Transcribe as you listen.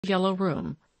Yellow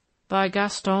Room by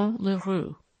Gaston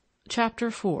Leroux. Chapter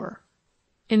 4.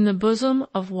 In the Bosom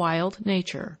of Wild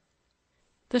Nature.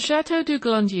 The Château du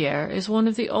Glandier is one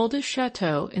of the oldest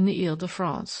châteaux in the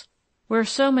Île-de-France, where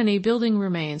so many building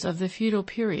remains of the feudal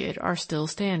period are still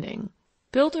standing.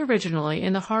 Built originally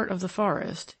in the heart of the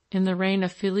forest, in the reign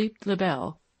of Philippe le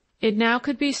Bel, it now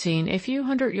could be seen a few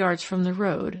hundred yards from the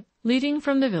road leading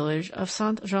from the village of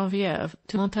Sainte-Geneviève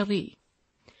to Montargis.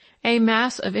 A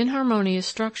mass of inharmonious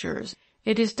structures,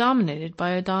 it is dominated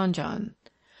by a donjon.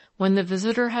 When the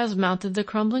visitor has mounted the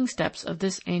crumbling steps of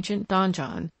this ancient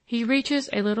donjon, he reaches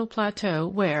a little plateau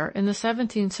where, in the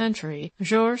 17th century,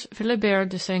 Georges Philibert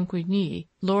de Saint-Guigny,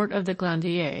 lord of the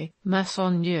Glandier,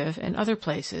 Maisonneuve, and other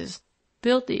places,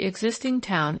 built the existing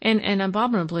town in an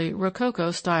abominably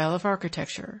rococo style of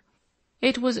architecture.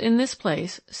 It was in this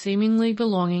place, seemingly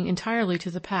belonging entirely to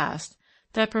the past,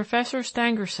 that Professor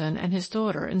Stangerson and his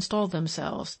daughter installed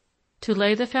themselves, to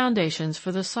lay the foundations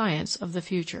for the science of the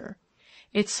future.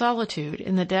 Its solitude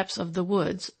in the depths of the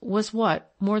woods was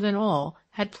what, more than all,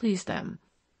 had pleased them.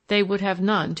 They would have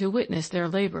none to witness their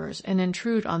labors and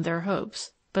intrude on their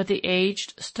hopes, but the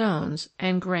aged stones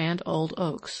and grand old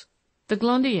oaks. The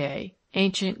Glandier,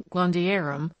 ancient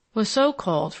Glandierum, was so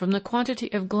called from the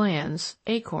quantity of glands,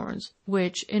 acorns,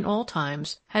 which, in all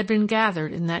times, had been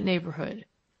gathered in that neighborhood.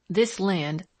 This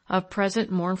land, of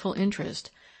present mournful interest,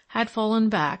 had fallen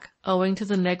back, owing to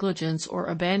the negligence or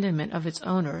abandonment of its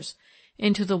owners,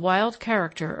 into the wild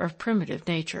character of primitive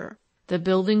nature. The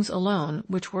buildings alone,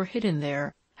 which were hidden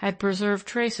there, had preserved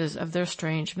traces of their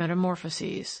strange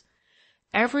metamorphoses.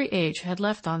 Every age had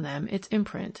left on them its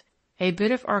imprint, a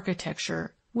bit of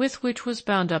architecture with which was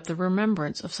bound up the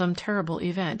remembrance of some terrible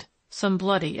event, some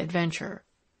bloody adventure.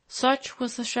 Such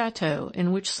was the château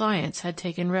in which science had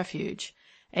taken refuge,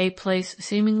 a place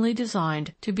seemingly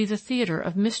designed to be the theatre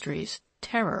of mysteries,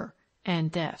 terror,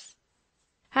 and death.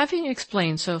 Having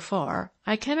explained so far,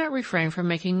 I cannot refrain from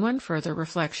making one further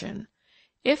reflection.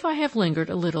 If I have lingered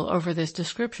a little over this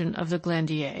description of the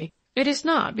Glandier, it is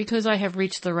not because I have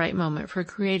reached the right moment for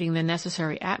creating the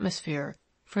necessary atmosphere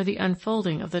for the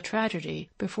unfolding of the tragedy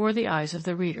before the eyes of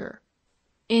the reader.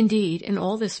 Indeed, in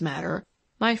all this matter,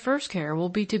 my first care will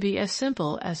be to be as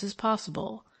simple as is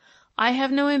possible. I have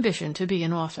no ambition to be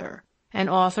an author. An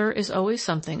author is always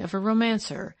something of a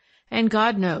romancer, and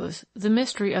God knows the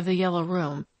mystery of the Yellow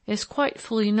Room is quite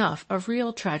full enough of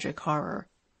real tragic horror,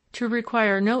 to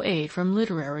require no aid from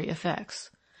literary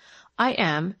effects. I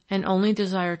am, and only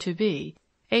desire to be,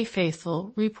 a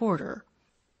faithful reporter.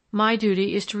 My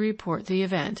duty is to report the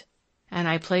event, and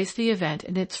I place the event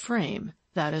in its frame,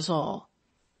 that is all.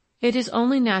 It is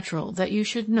only natural that you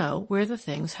should know where the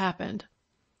things happened.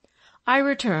 I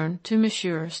return to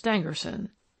Monsieur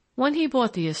Stangerson. When he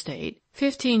bought the estate,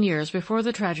 15 years before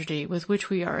the tragedy with which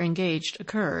we are engaged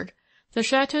occurred, the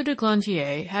Château du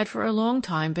Glandier had for a long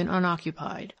time been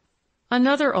unoccupied.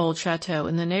 Another old château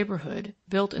in the neighborhood,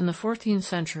 built in the 14th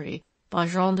century by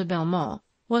Jean de Belmont,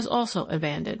 was also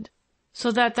abandoned, so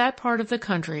that part of the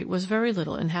country was very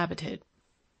little inhabited.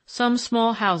 Some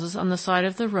small houses on the side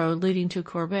of the road leading to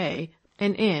Corbeil,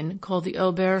 an inn called the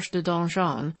Auberge de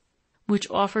Donjon, which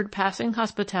offered passing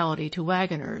hospitality to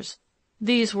wagoners,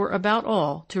 these were about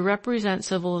all to represent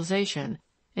civilization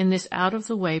in this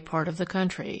out-of-the-way part of the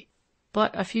country,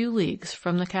 but a few leagues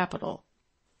from the capital.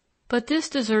 But this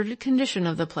deserted condition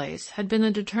of the place had been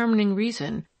the determining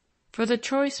reason for the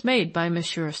choice made by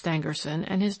Monsieur Stangerson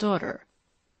and his daughter.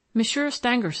 Monsieur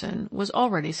Stangerson was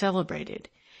already celebrated.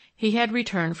 He had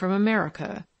returned from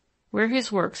America, where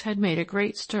his works had made a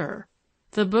great stir.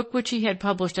 The book which he had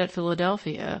published at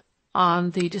Philadelphia,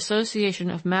 on the dissociation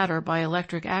of matter by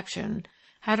electric action,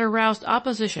 had aroused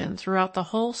opposition throughout the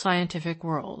whole scientific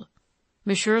world.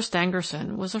 Monsieur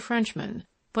Stangerson was a Frenchman,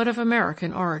 but of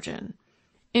American origin.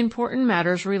 Important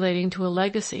matters relating to a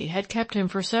legacy had kept him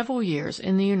for several years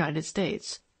in the United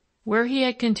States, where he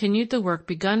had continued the work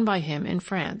begun by him in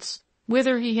France,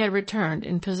 whither he had returned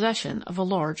in possession of a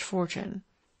large fortune.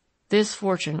 This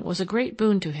fortune was a great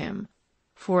boon to him,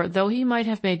 for though he might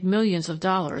have made millions of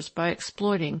dollars by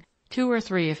exploiting 2 or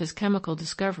 3 of his chemical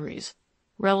discoveries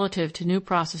relative to new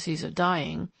processes of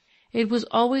dyeing, it was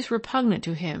always repugnant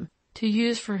to him to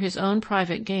use for his own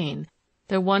private gain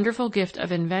the wonderful gift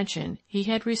of invention he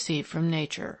had received from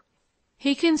nature.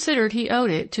 He considered he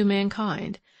owed it to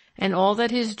mankind, and all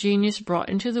that his genius brought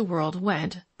into the world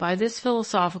went, by this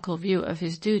philosophical view of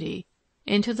his duty,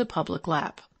 into the public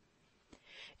lap.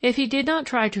 If he did not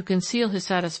try to conceal his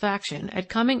satisfaction at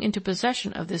coming into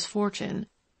possession of this fortune,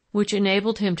 which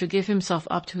enabled him to give himself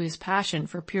up to his passion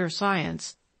for pure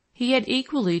science, he had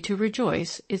equally to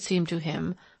rejoice, it seemed to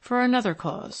him, for another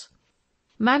cause.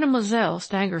 Mademoiselle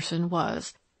Stangerson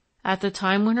was, at the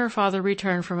time when her father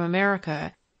returned from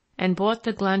America and bought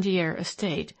the Glandier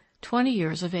estate, 20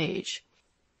 years of age.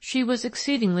 She was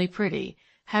exceedingly pretty,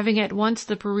 having at once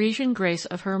the Parisian grace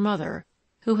of her mother,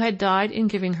 who had died in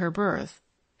giving her birth,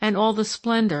 and all the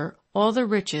splendor, all the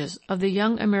riches of the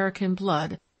young American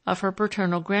blood of her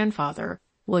paternal grandfather,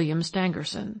 William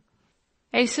Stangerson.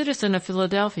 A citizen of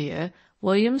Philadelphia,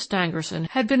 William Stangerson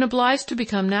had been obliged to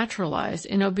become naturalized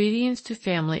in obedience to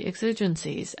family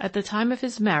exigencies at the time of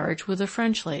his marriage with a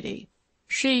French lady,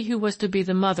 she who was to be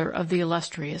the mother of the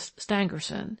illustrious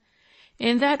Stangerson.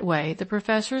 In that way the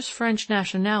professor's French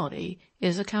nationality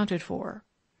is accounted for.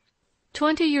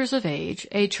 20 years of age,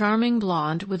 a charming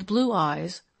blonde with blue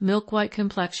eyes, milk-white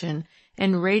complexion,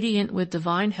 and radiant with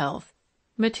divine health,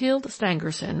 Mathilde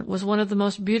Stangerson was one of the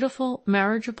most beautiful,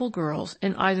 marriageable girls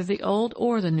in either the Old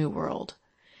or the New World.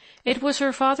 It was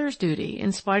her father's duty,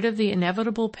 in spite of the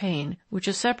inevitable pain which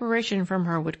a separation from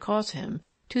her would cause him,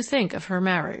 to think of her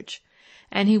marriage,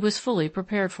 and he was fully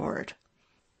prepared for it.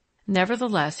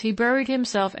 Nevertheless, he buried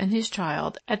himself and his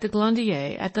child at the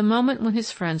Glandier at the moment when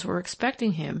his friends were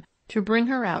expecting him to bring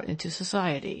her out into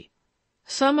society.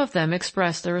 Some of them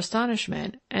expressed their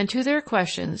astonishment, and to their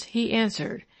questions he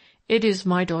answered, "It is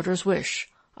my daughter's wish.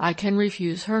 I can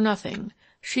refuse her nothing.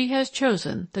 She has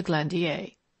chosen the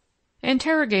Glandier."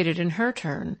 Interrogated in her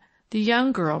turn, the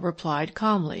young girl replied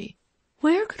calmly,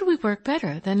 "Where could we work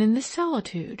better than in this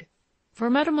solitude?" For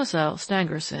Mademoiselle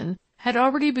Stangerson had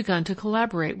already begun to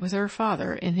collaborate with her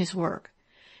father in his work.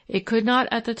 It could not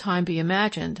at the time be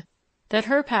imagined that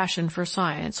her passion for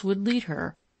science would lead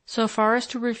her so far as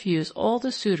to refuse all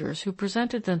the suitors who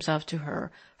presented themselves to her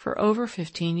for over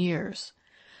 15 years.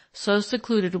 So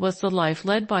secluded was the life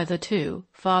led by the two,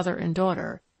 father and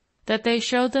daughter, that they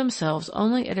showed themselves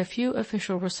only at a few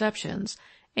official receptions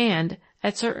and,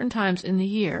 at certain times in the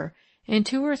year, in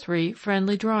 2 or 3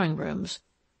 friendly drawing-rooms,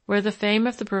 where the fame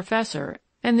of the professor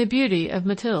and the beauty of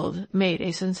Mathilde made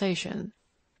a sensation.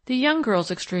 The young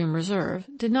girl's extreme reserve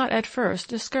did not at first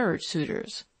discourage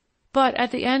suitors, but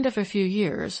at the end of a few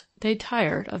years they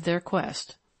tired of their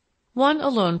quest. One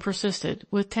alone persisted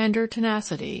with tender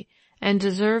tenacity, and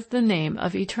deserved the name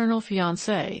of eternal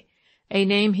fiancé, a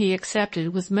name he accepted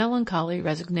with melancholy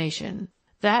resignation.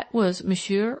 That was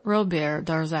Monsieur Robert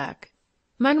Darzac.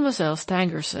 Mademoiselle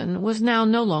Stangerson was now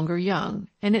no longer young,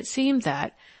 and it seemed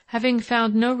that, having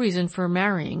found no reason for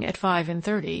marrying at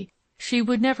 35, she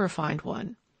would never find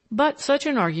one. But such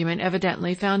an argument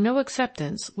evidently found no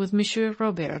acceptance with Monsieur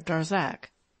Robert Darzac.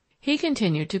 He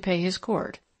continued to pay his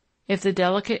court. If the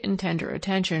delicate and tender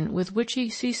attention with which he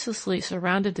ceaselessly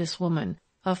surrounded this woman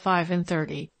of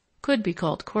 35 could be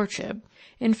called courtship,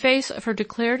 in face of her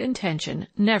declared intention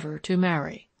never to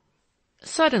marry.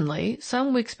 Suddenly,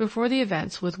 some weeks before the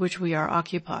events with which we are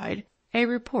occupied, a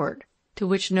report, to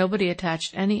which nobody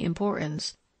attached any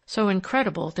importance, so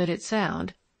incredible did it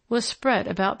sound, was spread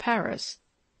about Paris,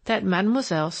 that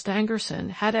Mademoiselle Stangerson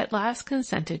had at last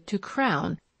consented to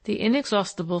crown the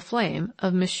inexhaustible flame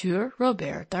of Monsieur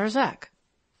Robert Darzac.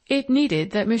 It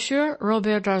needed that Monsieur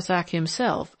Robert Darzac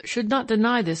himself should not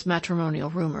deny this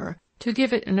matrimonial rumor to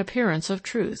give it an appearance of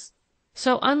truth,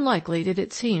 so unlikely did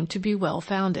it seem to be well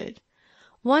founded.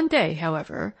 One day,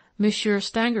 however, Monsieur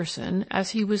Stangerson, as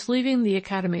he was leaving the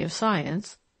Academy of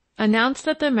Science, announced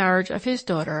that the marriage of his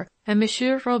daughter and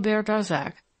Monsieur Robert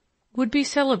Darzac would be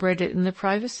celebrated in the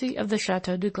privacy of the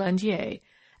Château de Glandier,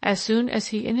 as soon as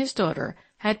he and his daughter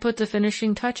had put the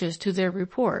finishing touches to their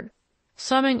report,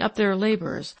 summing up their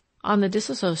labors on the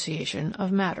dissociation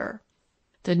of matter.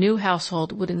 The new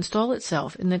household would install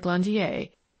itself in the Glandier,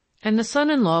 and the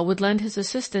son-in-law would lend his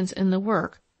assistance in the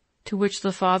work to which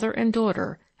the father and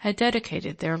daughter had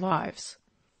dedicated their lives.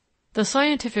 The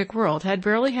scientific world had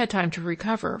barely had time to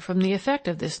recover from the effect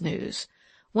of this news,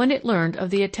 when it learned of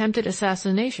the attempted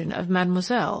assassination of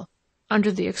Mademoiselle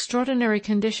under the extraordinary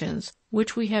conditions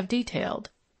which we have detailed,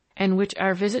 and which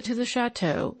our visit to the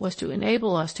château was to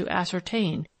enable us to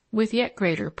ascertain with yet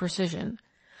greater precision.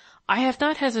 I have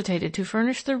not hesitated to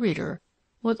furnish the reader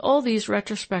with all these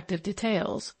retrospective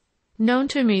details, known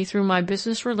to me through my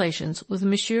business relations with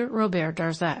Monsieur Robert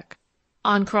Darzac.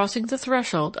 On crossing the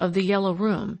threshold of the Yellow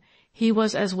Room, he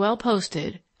was as well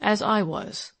posted as I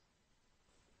was.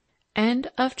 End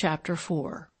of Chapter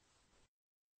 4.